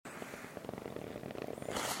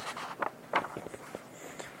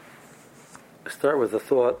start with a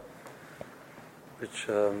thought which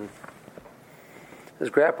is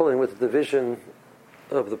grappling with the division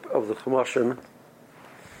of the Chumashim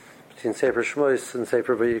between Sefer Shmos and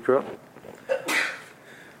Sefer Vayikra.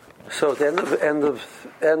 So at the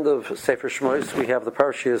end of Sefer Shmos, we have the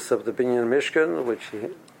Parshias of the Binyan Mishkan, which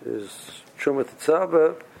is Truma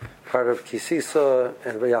Tetzaveh, part of Kisisa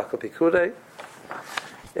and Vayakal Pikudei.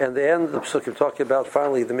 And the end, the Psukim talking about,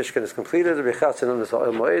 finally the Mishkan is completed. The Bereshim is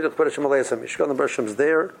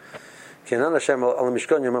there. The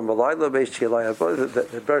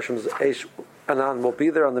Bereshim's Eish Anan will be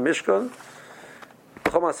there on the Mishkan.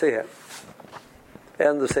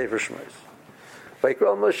 And the Sefer Shmos.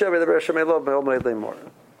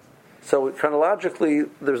 So chronologically,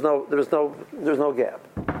 there's no gap.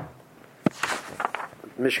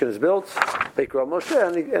 Mishkan is built. Vayikra Moshe,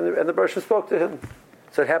 and the Bereshim spoke to him.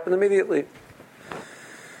 So it happened immediately.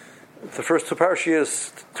 The first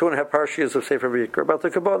 2.5 parshias of Sefer Vayikra about the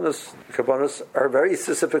Kabbanos. The Kabbanos are very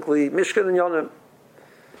specifically Mishkan and Yonim.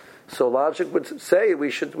 So logic would say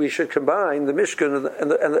we should combine the Mishkan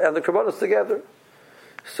and the Kabbanos together.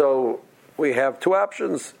 So we have two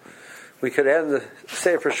options. We could end the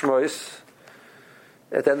Sefer Shmos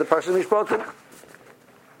at the end of Parshat Mishpatim,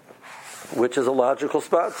 which is a logical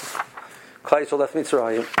spot. Klal Yisrael left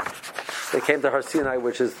Mitzrayim. They came to Har Sinai,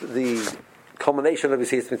 which is the culmination of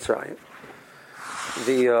Yetzias Mitzrayim.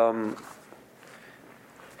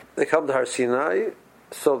 They come to Har Sinai,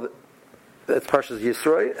 so that's Parshas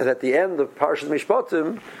Yisroi, and at the end of Parshas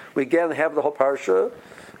Mishpatim, we again have the whole parsha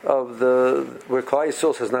of where Klal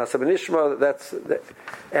Yisrael says Nasa B'Nishma.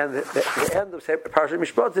 And the end of Parshas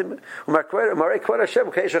Mishpatim,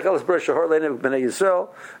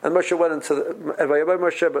 and Moshe went into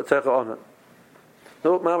Moshe B'Techa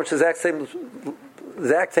no, which is the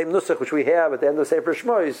exact same nusach which we have at the end of Sefer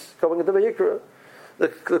Shmos, going into Vayikra. The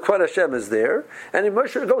Kvod Hashem is there, and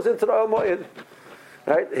Moshe goes into the Al Moed.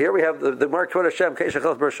 Right here we have the Mar Kvod Hashem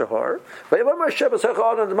Keishachal Bershahar. Vayikra Moshe B'Techa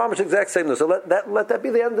Onan, the Mamish exact same nusach. So let that be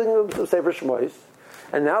the ending of Sefer Shmos.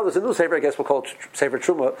 And now there's a new Sefer, I guess we'll call it Sefer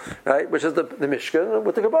Truma, right? Which is the Mishkan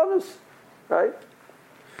with the Kabbanos, right?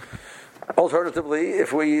 Alternatively,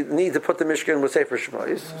 if we need to put the Mishkan with Sefer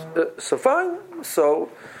Shmos, so fine. So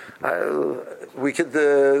we could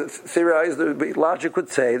theorize. The logic would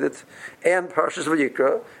say that and Parshas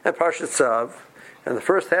Vayikra and Parshas Tzav and the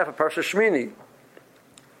first half of Parshas Shmini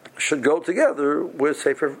should go together with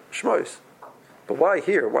Sefer Shmos. But why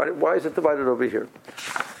here? Why is it divided over here?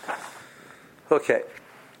 Okay.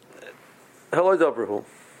 Hello, Dobrahu.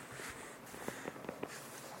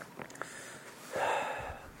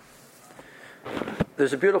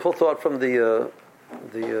 There's a beautiful thought from the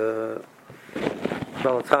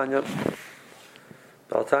Balatanya.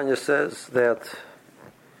 Balatanya says that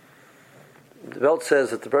the Welt says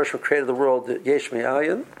that the Bereshim created the world Yesh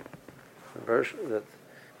Me'ayin, that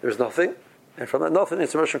there's nothing, and from that nothing, the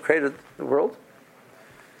Bereshim created the world.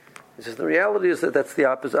 He says the reality is that that's the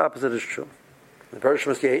opposite is true. The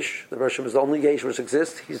Bereshim is Yesh. The Bereshim is the only Yesh which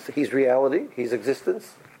exists. He's reality. He's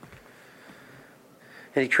existence.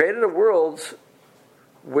 And he created a world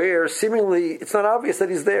where seemingly it's not obvious that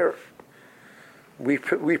he's there. We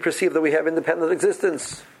perceive that we have independent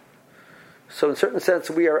existence. So in a certain sense,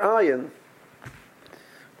 we are ayin.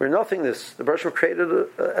 We're nothingness. The Bereshim created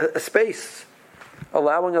a space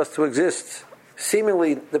allowing us to exist,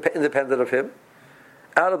 seemingly independent of him,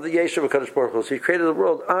 out of the yesh of HaKadosh Baruch Hu. So he created the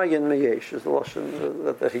world ayin meyesh, is the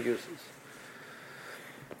lashon that he uses.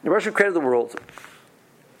 The Bereshim created the world,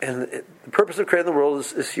 and the purpose of creating the world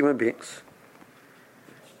is human beings.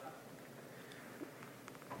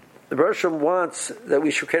 The Bereshim wants that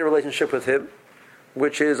we should create a relationship with him,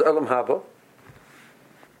 which is Olam Haba.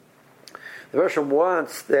 The Bereshim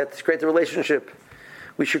wants that to create the relationship,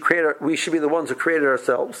 we should be the ones who created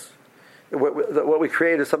ourselves. What we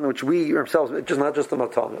create is something which we ourselves, just not just the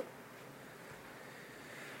matana.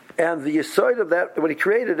 And the yesod of that, what he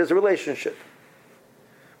created, is a relationship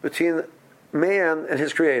between man and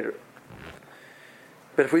his creator.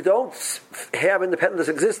 But if we don't have independent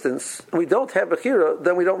existence, we don't have Bechira,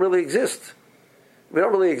 then we don't really exist. We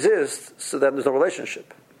don't really exist, so then there's no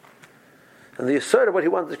relationship. And the yesod of what he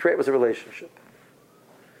wanted to create was a relationship.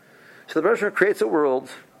 So the Bereshim creates a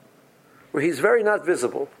world where he's very not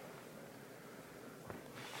visible.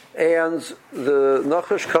 And the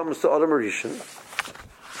Nachash comes to Adam Rishon,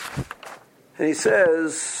 and he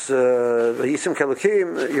says, "Yisim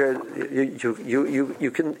Kelokim,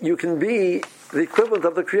 you can be the equivalent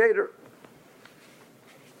of the Creator."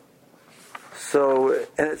 So,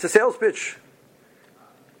 and it's a sales pitch.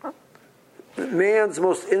 man's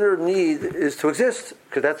most inner need is to exist,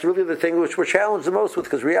 because that's really the thing which we're challenged the most with,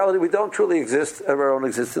 because reality, we don't truly exist of our own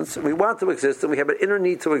existence, and we want to exist, and we have an inner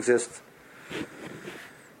need to exist.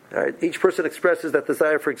 All right? Each person expresses that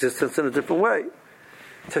desire for existence in a different way,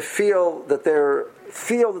 to feel that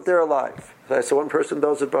they're alive. So one person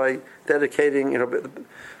does it by dedicating, the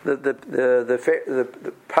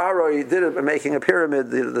Paro, he did it by making a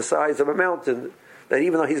pyramid the size of a mountain, that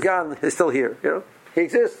even though he's gone, he's still here. He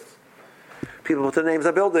exists. People put their names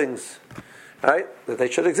on buildings, right? That they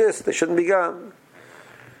should exist, they shouldn't be gone,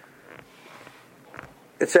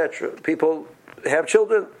 etc. People have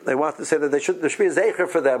children, they want to say that there should be a zeicher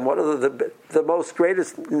for them. What are the most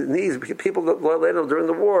greatest needs? People that later during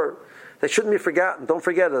the war, they shouldn't be forgotten. Don't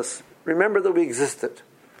forget us. Remember that we existed.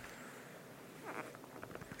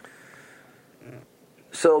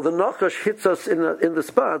 So the Nachash hits us in the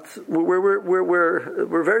spots where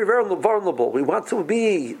we're very, very vulnerable. We want to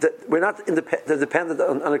be that we're not dependent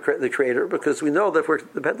on the Creator, because we know that if we're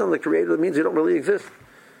dependent on the Creator, it means we don't really exist.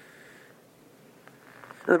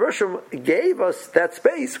 And the Bershom gave us that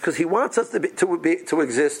space because He wants us to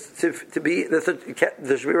exist, to be there should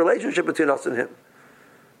be a relationship between us and Him.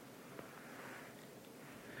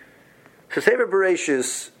 So Sefer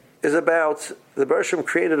Bereshis is about the Bershom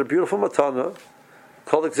created a beautiful matana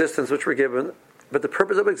called existence, which we're given, but the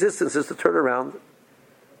purpose of existence is to turn around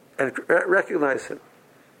and recognize Him,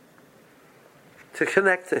 to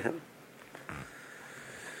connect to Him,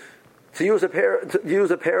 to use a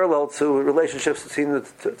parallel to relationships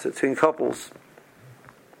between couples.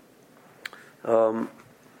 So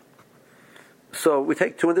we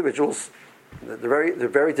take two individuals; they're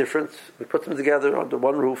very different. We put them together under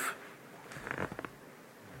one roof,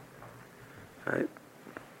 right?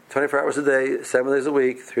 24 hours a day, 7 days a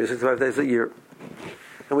week, 365 days a year.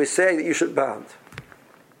 And we say that you should bond.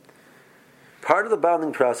 Part of the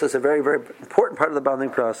bonding process, a very, very important part of the bonding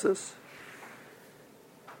process,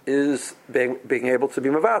 is being able to be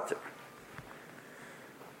mavater.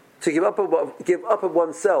 To give up of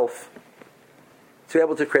oneself to be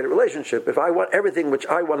able to create a relationship. If I want everything which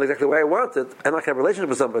I want exactly the way I want it, I'm not going to have a relationship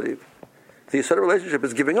with somebody. The sort of relationship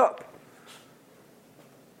is giving up.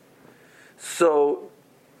 So,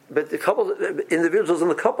 but the individuals in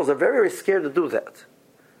the couples are very, very scared to do that,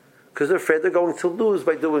 because they're afraid they're going to lose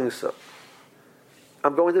by doing so.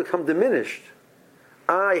 I'm going to become diminished.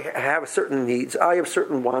 I have certain needs, I have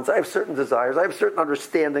certain wants, I have certain desires, I have certain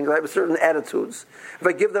understandings, I have certain attitudes. If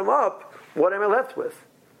I give them up, what am I left with?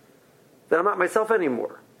 Then I'm not myself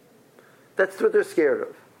anymore. That's what they're scared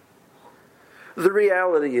of. The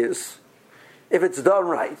reality is, if it's done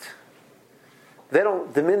right, they're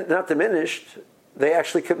not diminished. They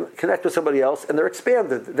actually connect with somebody else, and they're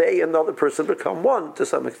expanded. They and the other person become one to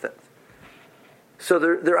some extent. So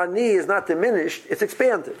their ani is not diminished; it's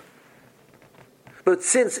expanded. But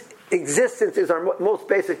since existence is our most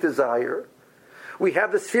basic desire, we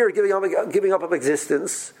have this fear of giving up of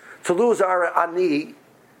existence to lose our ani.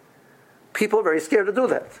 People are very scared to do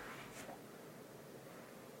that.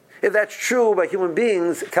 If that's true by human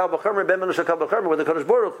beings, kal v'chomer ben menusha kal v'chomer with the Kadosh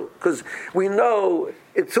Baruch Hu, because we know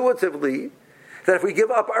intuitively that if we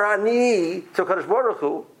give up our ani to Kadosh Baruch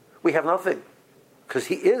Hu, we have nothing, because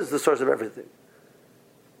He is the source of everything.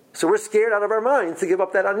 So we're scared out of our minds to give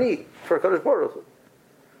up that ani for Kadosh Baruch Hu.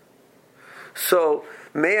 So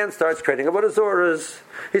man starts creating avodas zoros.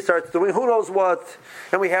 He starts doing who knows what,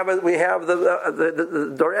 and we have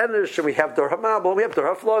the Dor Enish, and we have Dor Hamabel, we have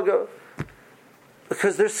Dor Haflaga,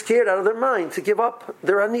 because they're scared out of their mind to give up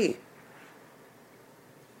their ani.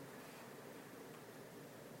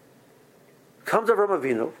 Comes Avraham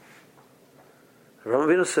Avinu. Avraham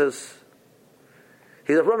Avinu says,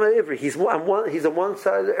 he's Avraham Ivri. He's on one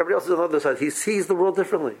side, everybody else is on the other side. He sees the world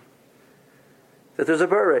differently. That there's a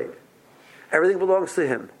Borei. Everything belongs to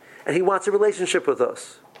Him. And He wants a relationship with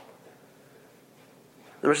us.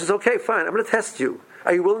 The Rosh says, okay, fine, I'm going to test you.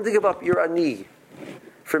 Are you willing to give up your ani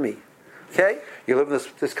for me? Okay? You live in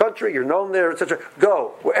this country, you're known there, etc.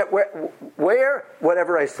 Go. Where?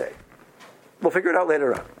 Whatever I say. We'll figure it out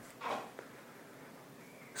later on.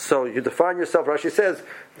 So you define yourself. Rashi says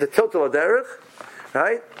the tiltul aderech,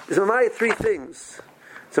 right? Is Mamai three things.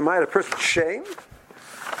 It's Mamai a person's shame,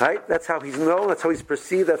 right? That's how he's known. That's how he's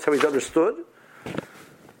perceived. That's how he's understood.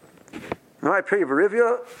 Mamai peri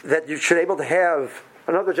berivia, that you should be able to have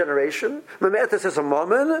another generation. Mametis is a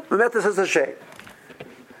mammon. Mametis is a shame.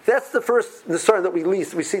 That's the first nisarn that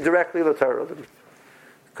we see directly in the Torah.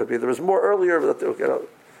 Could be there was more earlier, but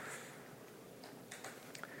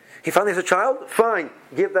he finally has a child? Fine,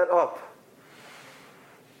 give that up.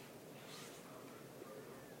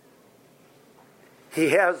 He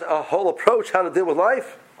has a whole approach how to deal with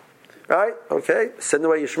life. Right? Okay? Send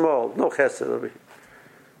away Yishmael. No chesed over here.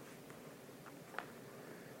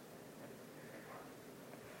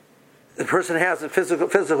 The person has a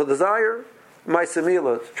physical desire,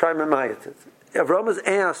 Maisamila, try Mamayat it. Avram is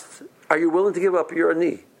asked, are you willing to give up your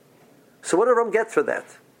ani? So what did Avram get for that?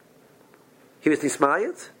 He was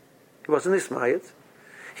Nismayat? He wasn't Nismayat.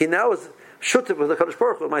 He now is Shutib with the Kadosh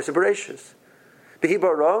Baruch Hu, Maisa Bereshis. Behi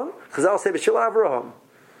Baron, Chazal say B'shil Avraham.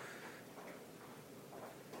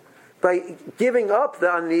 By giving up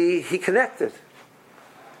the ani, he connected.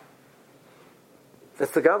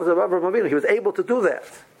 That's the God of Avraham Avinu. He was able to do that.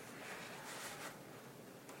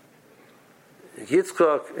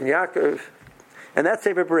 Yitzchak and Yaakov, and that's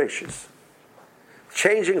Sefer Bereshis.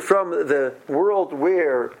 Changing from the world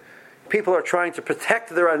where people are trying to protect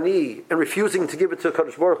their ani and refusing to give it to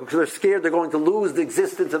Kadosh Baruch Hu because they're scared they're going to lose the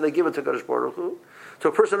existence and they give it to Kadosh Baruch Hu. So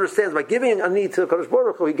a person understands by giving ani to Kadosh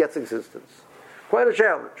Baruch Hu, he gets existence. Quite a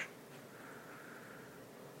challenge.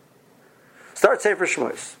 Start Sefer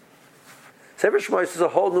Shmos. Sefer Shmos is a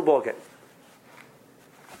whole new ballgame.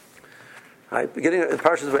 Right, beginning in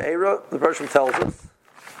Parshas Va'era, the Bereshit tells us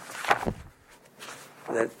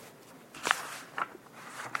that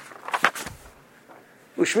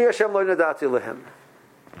Ushmi Hashem lo nadati lehem.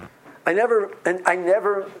 I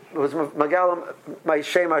never was magalam my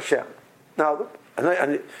shame Hashem. Now,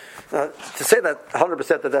 to say that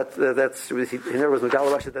 100% that's he never was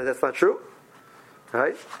magalam Hashem, that's not true,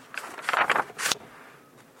 right?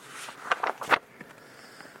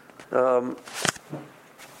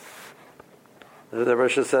 The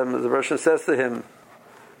Russian says to him,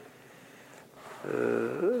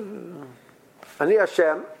 Ani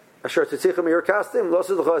Hashem, Asher Tzitzicha Meir Kastim, Lo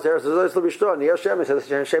Tzitzicha Eretz Zos Lo Bishto, Ani Hashem, he says,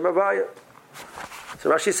 Hashem Avaya. So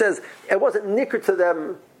Rashi says, it wasn't nicker to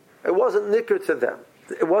them,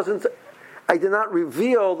 I did not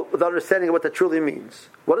reveal the understanding of what that truly means.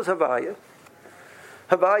 What is Havaya?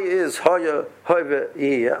 Havaya is Haya, Hoive,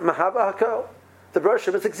 Yiyah, Mahava Hakal. The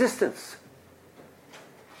Bereshit is existence.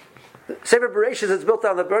 Sefer Bereshis is built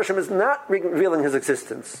on the Bereshit is not revealing his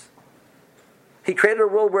existence. He created a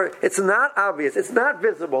world where it's not obvious, it's not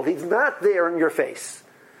visible, he's not there in your face.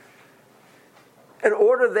 In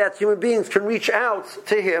order that human beings can reach out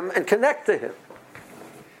to him and connect to him.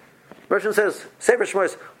 Bereshit says, Sefer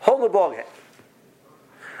Shmos, hold the ballgame.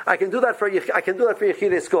 I can do that for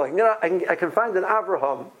Yechidei School. I can find an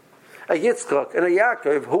Avraham, a Yitzchak, and a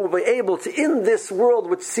Yaakov who will be able to, in this world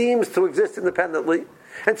which seems to exist independently,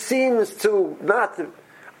 and seems to not,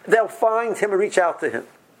 they'll find him and reach out to him.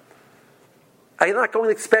 I'm not going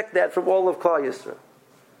to expect that from all of Klal Yisrael.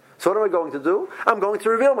 So what am I going to do? I'm going to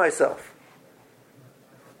reveal myself.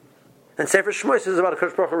 And Sefer Shmos is about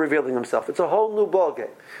HaKadosh Baruch Hu revealing himself. It's a whole new ballgame.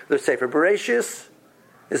 The Sefer Bereshis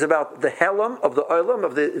is about the helam of the olam,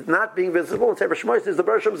 of the not being visible. And Sefer Shmos is the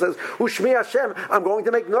Bereshit says, Ushmi Hashem, I'm going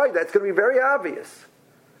to make noise. That's going to be very obvious.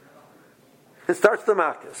 It starts the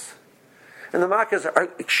Makkos. And the Makkos are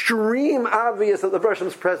extreme obvious of the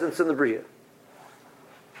Bereshit's presence in the Bria.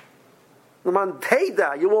 The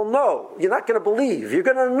Manteda, you will know. You're not going to believe. You're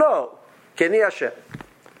going to know. Kini Hashem.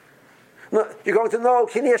 You're going to know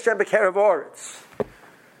Kini Hashem b'kerev oretz.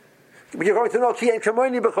 You're going to know Ki ein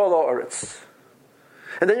kamoini b'chol oretz.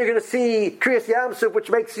 And then you're going to see Kriyas Yamsuf, which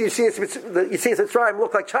makes you see Mitzrayim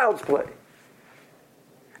look like child's play.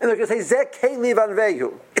 And they're going to say Zeh Keli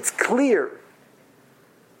Vanvehu. It's clear.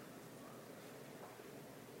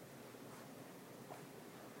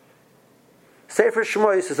 Sefer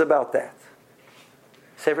Shmos is about that.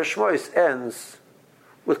 Sefer Shmos ends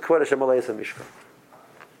with Kvod Hashem Alayis HaMishkan.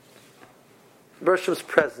 Bereshit's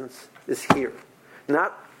presence is here.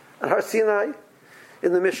 Not at Har Sinai,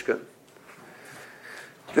 in the Mishkan.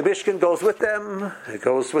 The Mishkan goes with them, it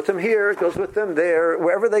goes with them here, it goes with them there.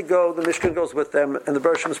 Wherever they go, the Mishkan goes with them, and the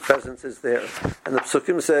Bereshit's presence is there. And the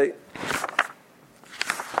Psukim say,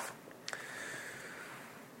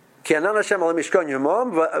 Ki anan Hashem al Mishkan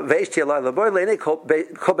Yomam, ve'eshti alai laboy, le'nei kol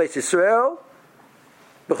beis Yisrael,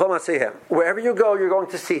 b'chol ma'asehem. Wherever you go, you're going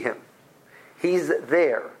to see him. He's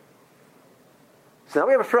there. So now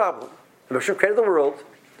we have a problem. The Bereshit created the world,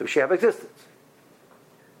 that we should have existence.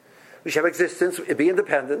 We should have existence, be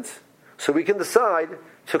independent, so we can decide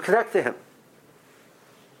to connect to him.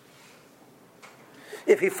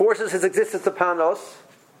 If he forces his existence upon us,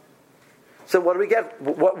 so what do we get?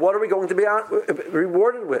 What are we going to be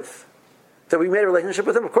rewarded with? That we made a relationship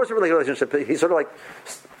with him? Of course we made a relationship. He sort of like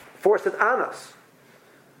forced it on us.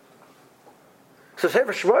 So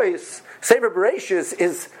Sefer Shmos, Sefer Bereshis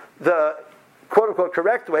is the quote-unquote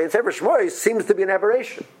correct way, and Sefer Shmos seems to be an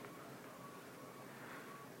aberration.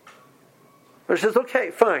 Which is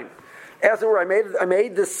okay, fine. As it were, I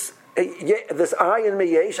made this this ayin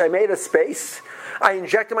miyesh, I made a space. I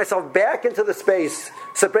injected myself back into the space.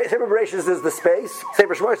 Sefer Bereshis is the space.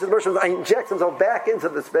 Sefer Shmos is the Bereshis. I inject myself back into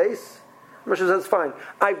the space. Moshe says, fine,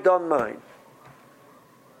 I've done mine.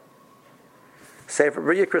 Sefer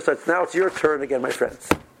Vayikra starts, now it's your turn again, my friends.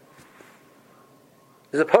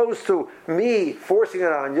 As opposed to me forcing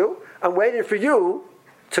it on you, I'm waiting for you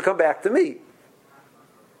to come back to me.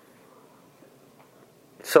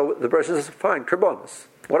 So the person says, fine, karbonos.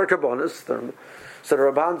 What are karbonos? So the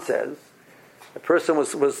Ramban says, a person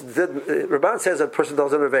Ramban says a person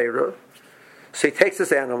does an aveira, so he takes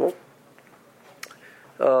this animal.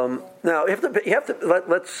 Now you have to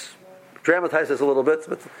let's dramatize this a little bit.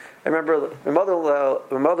 But I remember my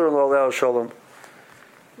mother-in-law, Leah Shalom,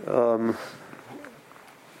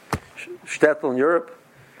 shtetl in Europe.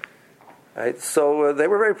 Right? So they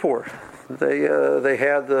were very poor. They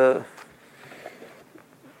had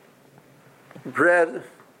bread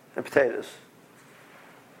and potatoes.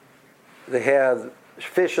 They had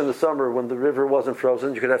fish in the summer when the river wasn't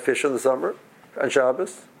frozen. You could have fish in the summer on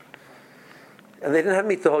Shabbos. And they didn't have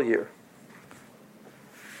meat the whole year.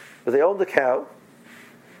 But they owned the cow.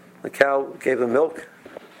 The cow gave them milk.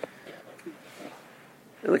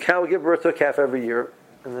 And the cow would give birth to a calf every year.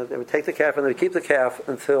 And they would take the calf and they would keep the calf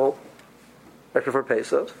until right before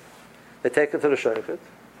Pesach. They take it to the shaykhut.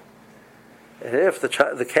 And if the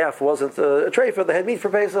calf wasn't a treifa, they had meat for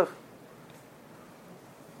Pesach.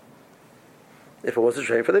 If it was a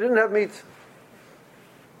treifa, they didn't have meat.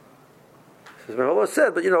 As Mehullah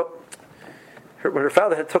said, but when her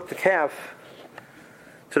father had took the calf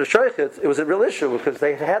to the shaykhut, it was a real issue because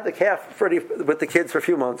they had the calf with the kids for a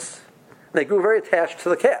few months. And they grew very attached to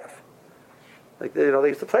the calf. Like they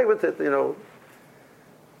used to play with it,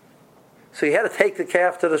 So you had to take the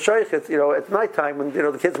calf to the shaykhut, at nighttime when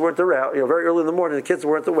the kids weren't around, very early in the morning the kids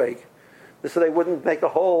weren't awake, so they wouldn't make a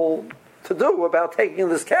whole to-do about taking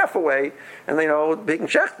this calf away and being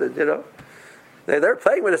shechted. They're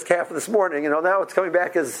playing with this calf this morning, now it's coming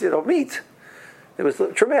back as meat. It was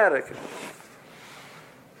traumatic.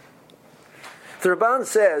 The Ramban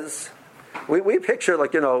says we picture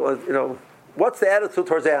what's the attitude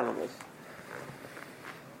towards animals.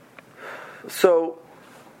 So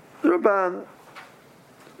the Ramban,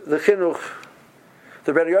 the Chinuch,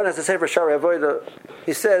 the Rebbe Yonah has to say for Shari Avoda,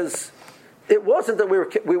 he says, it wasn't that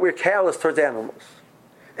we were callous towards animals.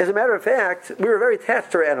 As a matter of fact, we were very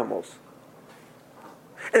attached to our animals.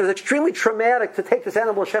 And it was extremely traumatic to take this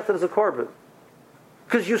animal and shecht it as a korban.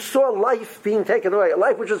 Because you saw life being taken away, a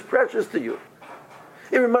life which was precious to you.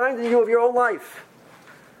 It reminded you of your own life.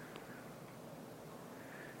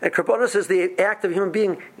 And karbonos is the act of a human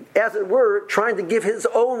being, as it were, trying to give his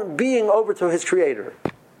own being over to his Creator.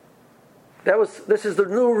 This is the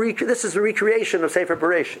recreation of Sefer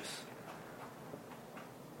Bereshis.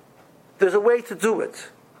 There's a way to do it,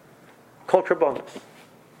 called karbonos.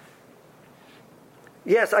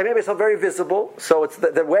 Yes, I made myself very visible, so it's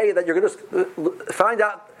the way that you're going to find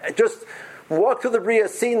out. Just walk through the Bria,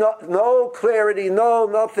 see no clarity,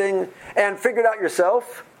 nothing, and figure it out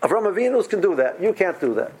yourself. Avraham Avinu can do that. You can't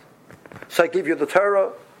do that. So I give you the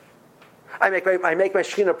Torah. I make my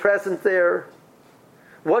Shekhinah present there.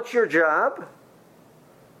 What's your job?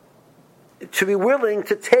 To be willing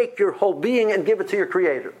to take your whole being and give it to your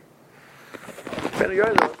Creator.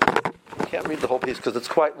 I can't read the whole piece because it's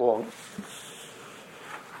quite long.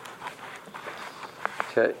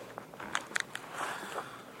 Okay.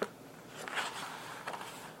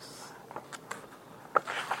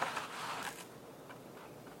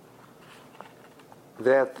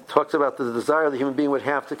 That talks about the desire the human being would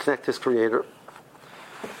have to connect to his Creator.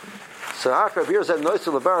 So Akar Beer said,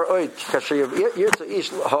 "Noisel lebar oid kasher yirtzu ish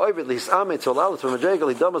ha'ovid lis'amei to allow it to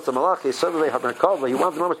majegal hidamas to malachi suddenly hamerkava." He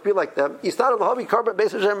wanted the moment to be like them. He started the hobby carbon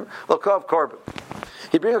based Hashem lokav carbon.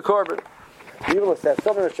 He bring a carbon. He will say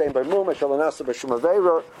something Hashem by mum shall anasa by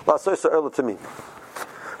shumavera la soisa erla to me.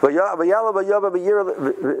 Vayala vayava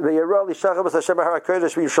vayira lishacham as Hashem har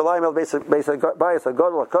kodesh v'Yerushalayim el beis bayis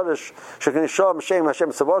hagadol hakodesh shekinisham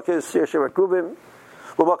Hashem savakis Hashem akubim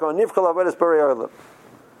v'makam nivkal avodas b'rei arla.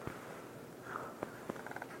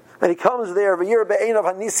 And he comes there, v'yir be'einav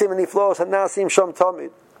hanisim and he flows hanasim sham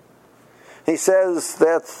tamid. He says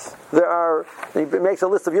that he makes a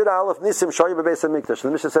list of Yud Aleph Nisim Shayu Bebeis HaMikdash. The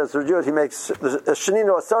Mishnah says through Yud he makes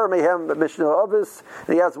Shenino Asar Mehem Mishnah Avis,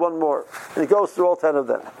 and he adds one more, and he goes through all 10 of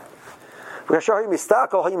them. He was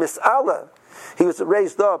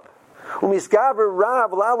raised up. He has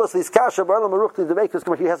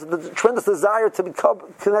a tremendous desire to become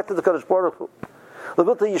connected to Kadosh Baruch Hu.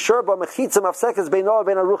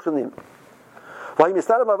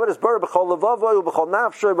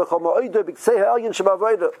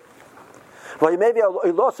 Maybe I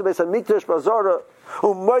lost a base of Mikdash Bazara.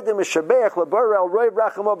 Umaydim Mishabech Labara Al Roy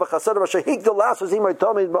Brachamo B'Chasadim Shahik the last was he might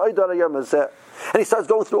tell me Ma'idar Yom Hazeh. And he starts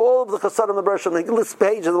going through all of the Chasadim the Bershom. He lists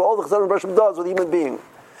pages of all the Chasadim the Bershom does with a human being.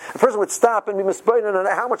 The person would stop and be mispointed on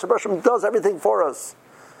how much the Bershom does everything for us,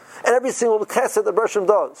 and every single chesed the Bershom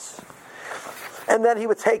does. And then he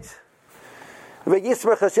would take. And he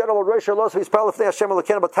starts going I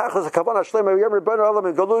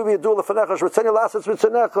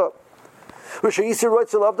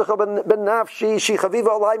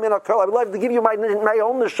would like to give you my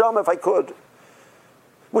own neshama if I could,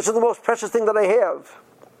 which is the most precious thing that I have.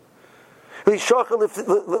 Therefore,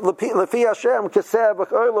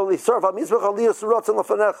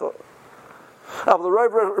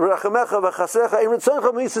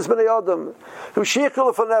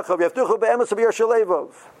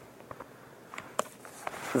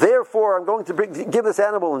 I'm going to give this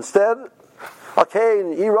animal instead. Okay,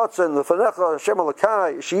 Yiratzin, the Fanecha, Hashem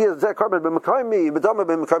Alakai, she is that carbon b'mekaymi, b'dama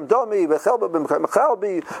b'mekayim dami, b'chelba b'mekayim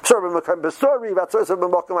mechalbi, b'sor b'mekayim b'sori, b'atzoysa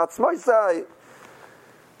b'mokam atzmoisai.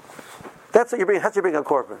 That's what you bring. That's what you bring on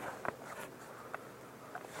korban.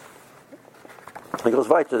 He goes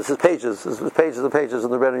weiter. This is pages. This is pages and pages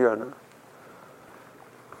in the Rebbe Yonah.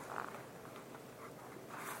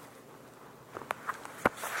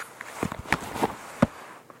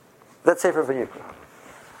 That's Sefer Vayikra.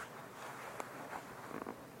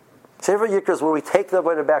 Sefer Yikra is where we take the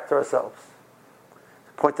avodah back to ourselves.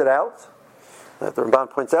 Pointed out, that the Ramban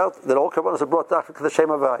points out, that all karbanos are brought dafka to the Shem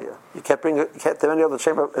Havaya. You can't have any other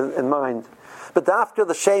Shem in mind. But dafka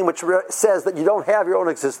the Shem which says that you don't have your own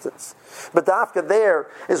existence. But dafka there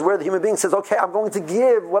is where the human being says, okay, I'm going to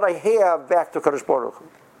give what I have back to Kadosh Baruch Hu.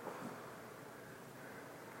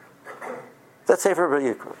 That's Sefer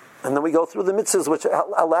Yikra. And then we go through the mitzvahs which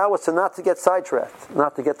allow us not to get sidetracked,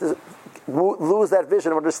 not to get lose that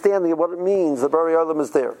vision of understanding of what it means. The Bari Olam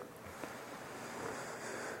is there.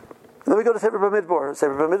 And then we go to Sefer Bamidbar.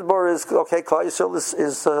 Sefer Bamidbar is okay. Klal Yisrael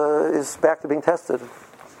is back to being tested.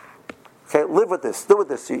 Okay, live with this. Do with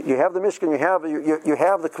this. You have the Mishkan. You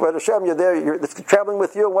have the Kavod Hashem. You're there. It's traveling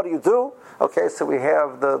with you. What do? Okay, so we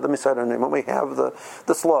have the Misayanim, and we have the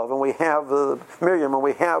Slav, and we have the Miriam, and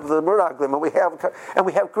we have the Meraglim, and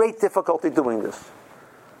we have great difficulty doing this.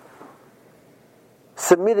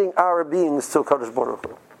 Submitting our beings to Kadosh Baruch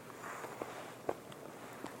Hu.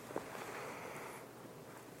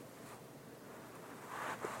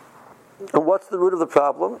 And what's the root of the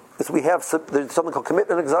problem? Is there's something called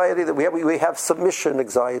commitment anxiety, that we have submission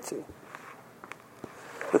anxiety.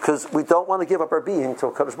 Because we don't want to give up our being to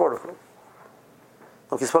Kadosh Baruch Hu.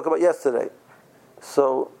 Like we spoke about yesterday.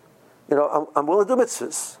 So, I'm willing to do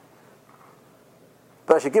mitzvahs.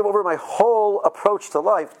 But I should give over my whole approach to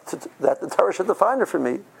life that the Torah should define it for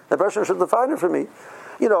me. The Bereshit should define it for me.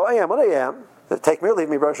 I am what I am. Take me or leave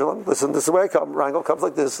me, Bereshit. Listen, this is where I come. Rangel comes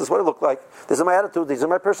like this. This is what I look like. This is my attitude. These are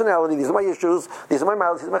my personality. These are my issues. These are my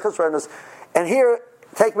miles. These are my chesronos. And here,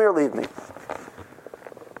 take me or leave me.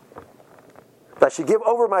 But I should give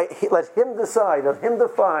over let Him decide, let Him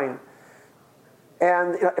define.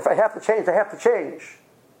 And if I have to change, I have to change.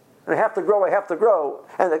 And I have to grow, I have to grow.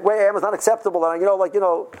 And the way I am is not acceptable. And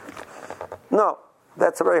no,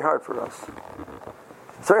 that's very hard for us.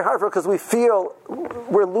 It's very hard for us because we feel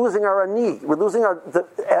we're losing our ani. We're losing the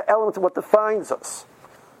element of what defines us.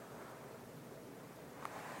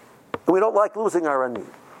 And we don't like losing our ani.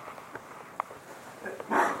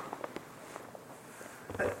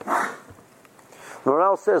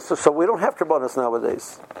 Moral says, so we don't have karbanos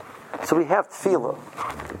nowadays. So we have tefillah.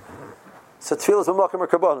 So tefillah is b'makom or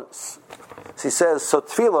karbanos. So he says, so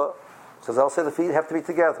tefillah, because I'll say the feet have to be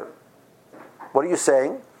together. What are you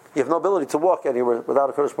saying? You have no ability to walk anywhere without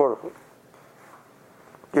a Kadosh Baruch Hu.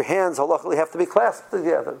 Your hands halachically have to be clasped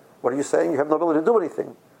together. What are you saying? You have no ability to do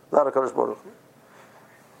anything without a Kadosh Baruch Hu.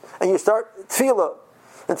 And you start tefillah,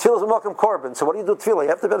 and tefillah is a malkam korban. So what do you do tefillah? You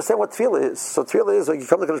have to understand what tefillah is. So tefillah is, you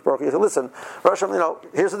come to Kadosh Baruch Hu, you say, listen, Rosh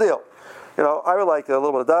Hashanah, here's the deal. I would like a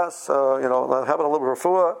little bit of das, having a little bit of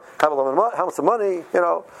refuah, have a little bit of how much money,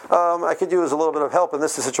 I could use a little bit of help in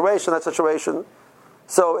this situation, that situation.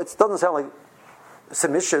 So it doesn't sound like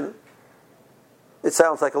submission. It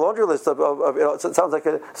sounds like a laundry list it sounds like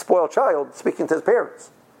a spoiled child speaking to his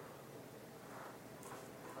parents.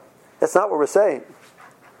 That's not what we're saying.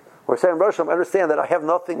 We're saying, Rosh Hashanah, understand that I have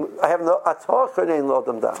no atah chanein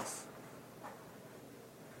l'adam das.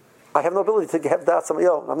 I have no ability to have das on my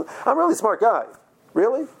own. I'm a really smart guy.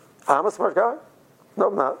 Really? I'm a smart guy? No,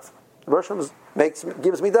 I'm not. The Rosh Hashanah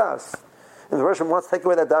gives me das. And the Rosh Hashanah wants to take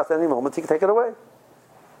away that das at any moment, he can take it away.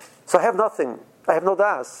 So I have nothing. I have no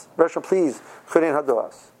das. Rosh Hashanah, please, chanein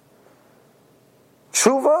hadas.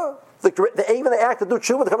 Tshuva even the act to do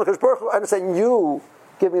tshuva, to come to Kadosh Baruch Hu, I'm saying, you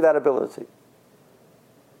give me that ability.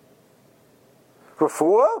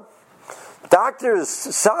 Refuah, doctors,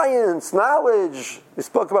 science, knowledge, we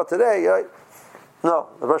spoke about today, right? No,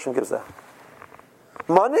 the Bershom gives that.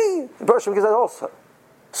 Money, the Bershom gives that also.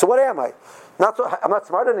 So what am I? I'm not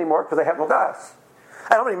smart anymore because I have no das.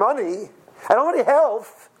 I don't have any money. I don't have any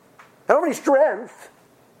health. I don't have any strength.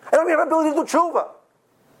 I don't even have ability to do tshuva.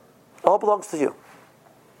 All belongs to you.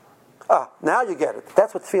 Now you get it.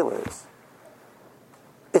 That's what tefillah is.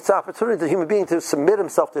 It's the opportunity to the human being to submit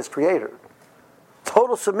himself to his Creator.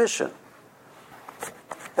 Total submission.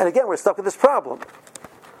 And again, we're stuck with this problem.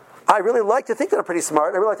 I really like to think that I'm pretty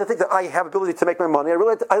smart. I really like to think that I have ability to make my money. I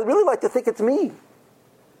really like to think it's me.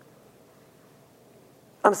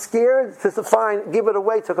 I'm scared to give it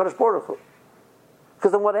away to Kadosh Baruch Hu.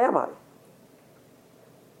 Because then what am I?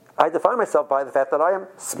 I define myself by the fact that I am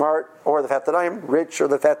smart, or the fact that I am rich, or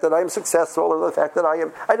the fact that I am successful, or the fact that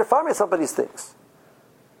I define myself by these things.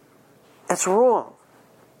 That's wrong.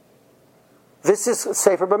 This is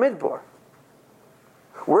Sefer Bamidbar.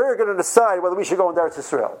 We're going to decide whether we should go into Eretz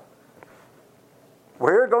Yisrael.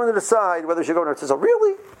 We're going to decide whether we should go into Eretz Yisrael.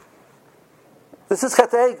 Really? This is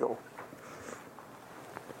Chet Egel.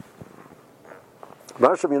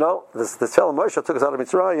 Marsham, this fellow Moshe took us out of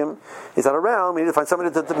Mitzrayim. He's not around. We need to find somebody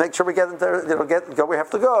to make sure we get in there. Go. We have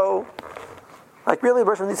to go. Like, really,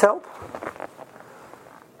 Marsham needs help.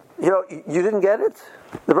 You didn't get it.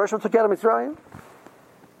 The Marsham took you out of Mitzrayim.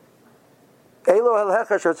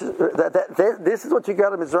 This is what you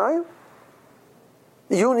got in Mitzrayim.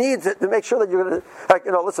 You need to make sure that you're going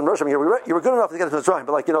to, listen, Marsham, you were good enough to get into Mitzrayim,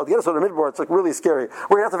 but to get us on the midboard, it's really scary.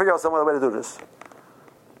 We're going to have to figure out some other way to do this.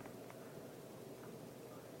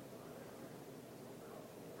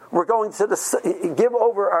 We're going to give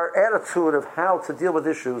over our attitude of how to deal with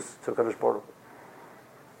issues to Kadosh Baruch Hu.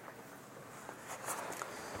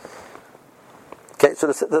 Okay, so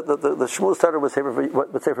the Shmuel started with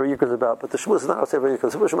what Sefer Yikra is about, but the Shmuel is not what Sefer Yikra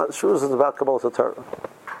is. Shmuel is about Kabbalah Torah.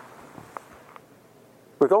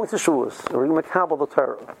 We're going to Shavuos, and we're going to Kabbalah the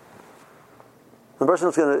Torah. The person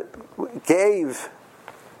is going to gave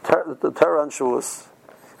the Torah on Shavuos,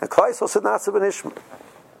 and Klai Yisrael said Nasa ben Ishma.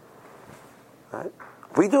 Right?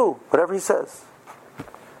 We do whatever he says.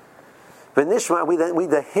 Ben Ishma, we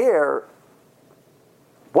hear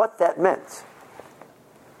what that meant.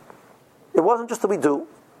 It wasn't just that we do;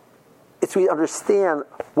 it's we understand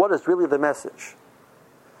what is really the message.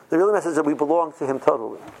 The real message is that we belong to Him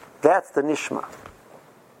totally. That's the nishma.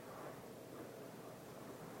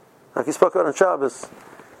 Like he spoke about on Shabbos,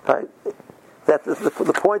 right? That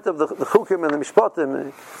the point of the chukim and the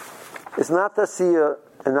mishpatim is not the siyah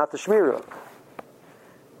and not the shmirah.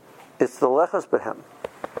 It's the lechas behem.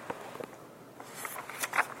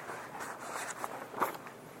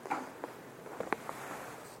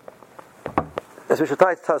 As we should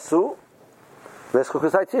tasu,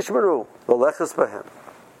 v'eschukusai tishmeru, the lechas behem.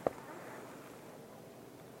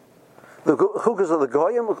 The chukas of the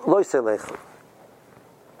goyim loy selechu.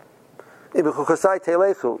 Ibuchukusai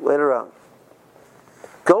telechu later on.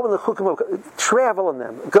 Go in the chukim of, travel in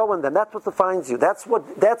them. Go in them. That's what defines you. That's what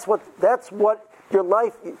your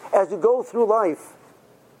life, as you go through life,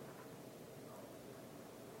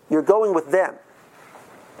 you're going with them.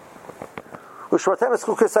 You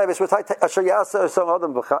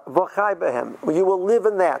will live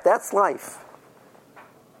in that. That's life.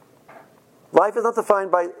 Life is not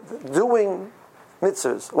defined by doing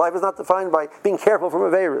mitzvahs. Life is not defined by being careful from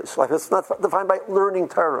averos. Life is not defined by learning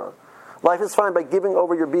Torah. Life is defined by giving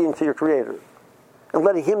over your being to your Creator and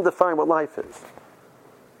letting Him define what life is.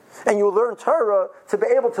 And you learn Torah to be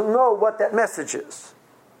able to know what that message is.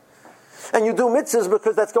 And you do mitzvahs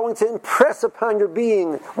because that's going to impress upon your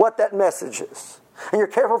being what that message is. And you're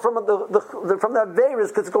careful from that averos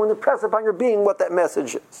because it's going to impress upon your being what that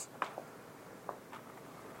message is.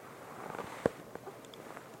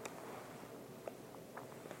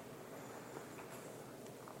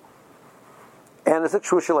 And it's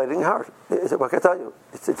excruciating hard. What can I tell you?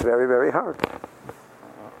 It's very, very hard.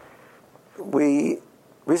 We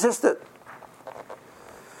resist it.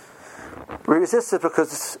 We resist it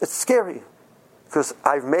because it's scary. Because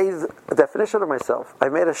I've made a definition of myself.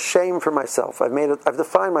 I've made a shame for myself. I've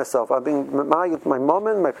defined myself. I've been my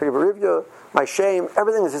moment, my privarivya, my shame.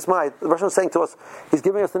 Everything is mine. The Russian is saying to us, he's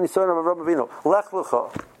giving us the nisayon of Avraham Avinu. Lech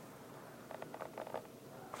lecha.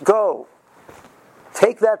 Go.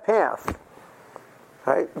 Take that path.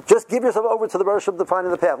 Right? Just give yourself over to the Bereshit defining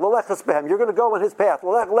the path. L'lechas b'hem. You're going to go in his path.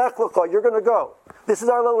 Lech lecha. You're going to go. This is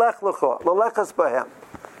our lech lecha. L'lechas b'hem.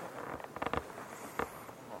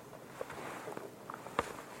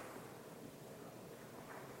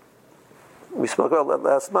 we spoke about that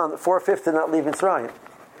last month, 4/5 did not leave Mitzrayim.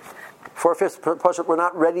 4/5 we're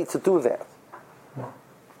not ready to do that.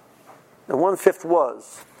 And 1/5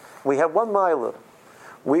 was. We have one milah.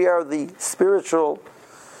 We are the spiritual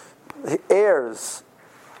heirs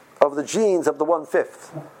of the genes of the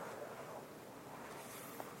 1/5.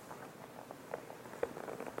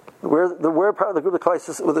 We're part of the group of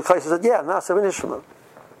crisis. With the crisis said, yeah, Nasa v'Nishma.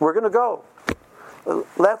 We're going to go. Right?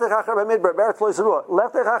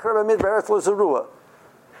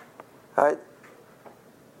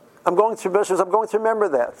 I'm going to remember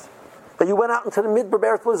that. That you went out into the midbar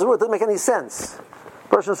Be'eretz Lo Yizruah. It doesn't make any sense. The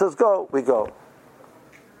person says, go, we go.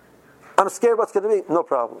 I'm scared what's going to be. No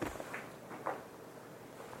problem.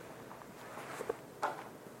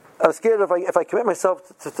 I'm scared if I commit myself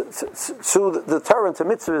to the Torah and to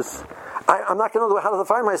mitzvahs, I'm not going to know how to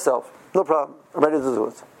define myself. No problem. I'm ready to do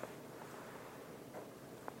it.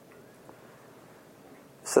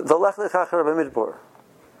 So, the lech lechachar b'midbar,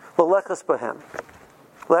 the lechas b'hem,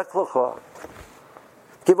 lech l'cha.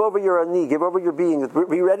 Give over your ani, give over your being.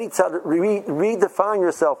 Be ready to redefine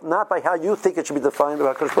yourself, not by how you think it should be defined, but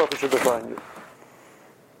how Kadosh Baruch Hu should define you.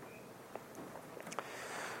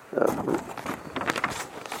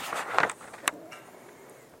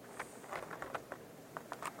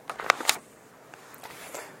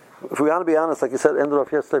 If we want to be honest, like you said, ended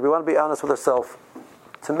off yesterday, we want to be honest with ourselves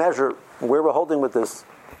to measure where we're holding with this.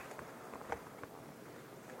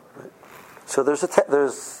 So there's a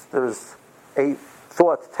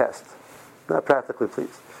thought test, not practically,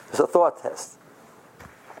 please. There's a thought test.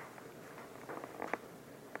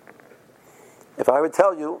 If I would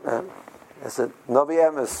tell you, as a Novi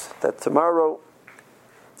Emes, that tomorrow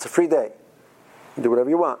it's a free day, you do whatever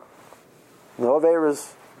you want, no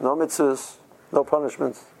averas, no mitzvahs, no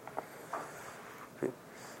punishments.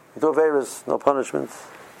 You do averas, no punishments.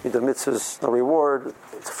 You do mitzvahs, no reward.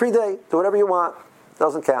 It's a free day. Do whatever you want. It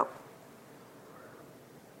doesn't count.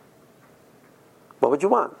 What would you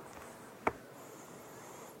want?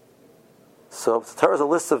 So the Torah is a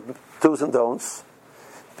list of do's and don'ts.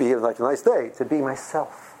 Be like a nice day. To be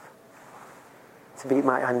myself. To be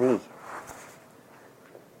my ani.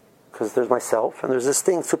 Because there's myself and there's this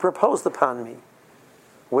thing superimposed upon me,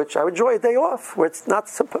 which I would enjoy a day off, where it's not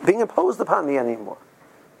being imposed upon me anymore.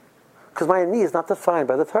 Because my ani is not defined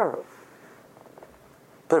by the Torah.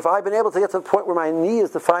 But if I've been able to get to the point where my ani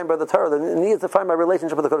is defined by the Torah, the ani is defined by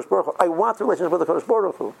relationship with the Kodesh Baruch Hu. I want the relationship with the Kodesh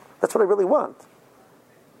Baruch Hu. That's what I really want.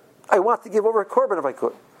 I want to give over a korban if I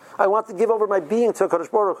could. I want to give over my being to a Kodesh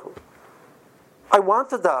Baruch Hu. I want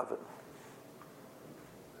to daven.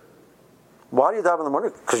 Why do you daven in the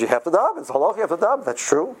morning? Because you have to daven. It's halach, you have to daven. That's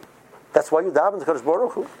true. That's why you daven to Kodesh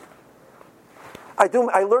Baruch Hu. I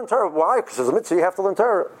learn Torah. Why? Because there's a mitzvah, you have to learn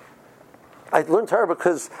Torah. I learn Torah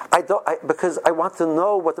because I want to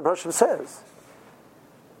know what the Baruch Shem says.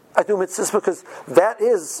 I do mitzvahs because that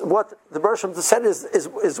is what the Baruch Shem said is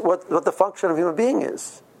what the function of human being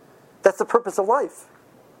is. That's the purpose of life.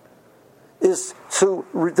 Is to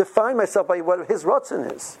define myself by what his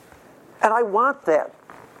ratzon is. And I want that.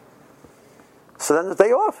 So then the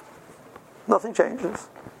day off, nothing changes.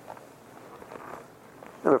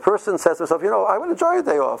 And a person says to himself, I would enjoy a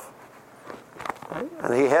day off.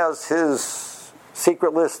 And he has his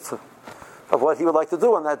secret list of what he would like to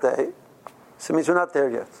do on that day. So it means we're not there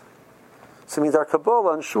yet. So it means our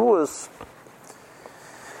Kabbalah and Shavuos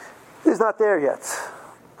is not there yet.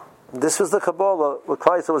 This was the Kabbalah where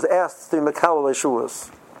Christ was asked to be Mekabel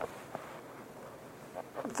Shavuos.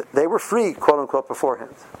 They were free, quote unquote,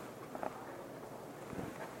 beforehand.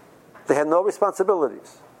 They had no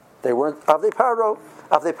responsibilities. They weren't Avdei Paro.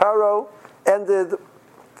 Avdei Paro ended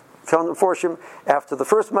after the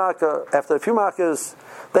first makkah, after a few makkahs.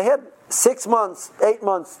 They had 6 months, 8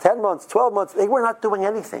 months, 10 months, 12 months. They were not doing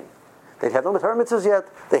anything. They had no Torah mitzvahs yet.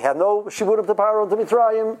 They had no shiburim to Paro and to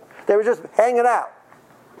Mitzrayim. They were just hanging out.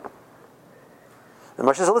 And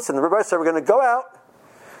Moshe said, listen, the Rebbe said, we're going to go out,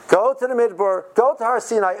 go to the Midbar, go to Har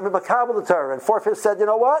Sinai, and be Makabel the Torah. And 4/5 said, you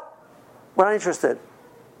know what? We're not interested.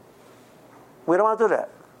 We don't want to do that.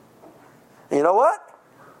 And you know what?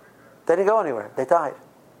 They didn't go anywhere. They died.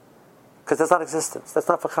 Because that's not existence. That's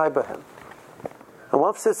not V'chai B'hem. And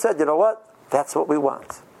 1/5 said, you know what? That's what we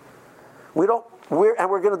want. We're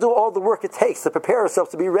going to do all the work it takes to prepare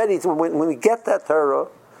ourselves to be ready to, when we get that Torah.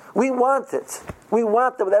 We want it. We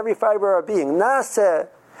want it with every fiber of our being. Naseh.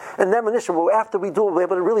 And then after we do it, we'll be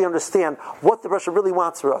able to really understand what the Russia really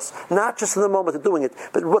wants for us. Not just in the moment of doing it,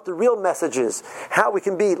 but what the real message is. How we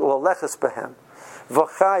can be L'Lechas B'hem,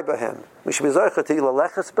 V'chai B'hem. We should be Zocheh to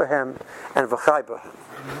L'Lechas B'hem and V'chai B'hem.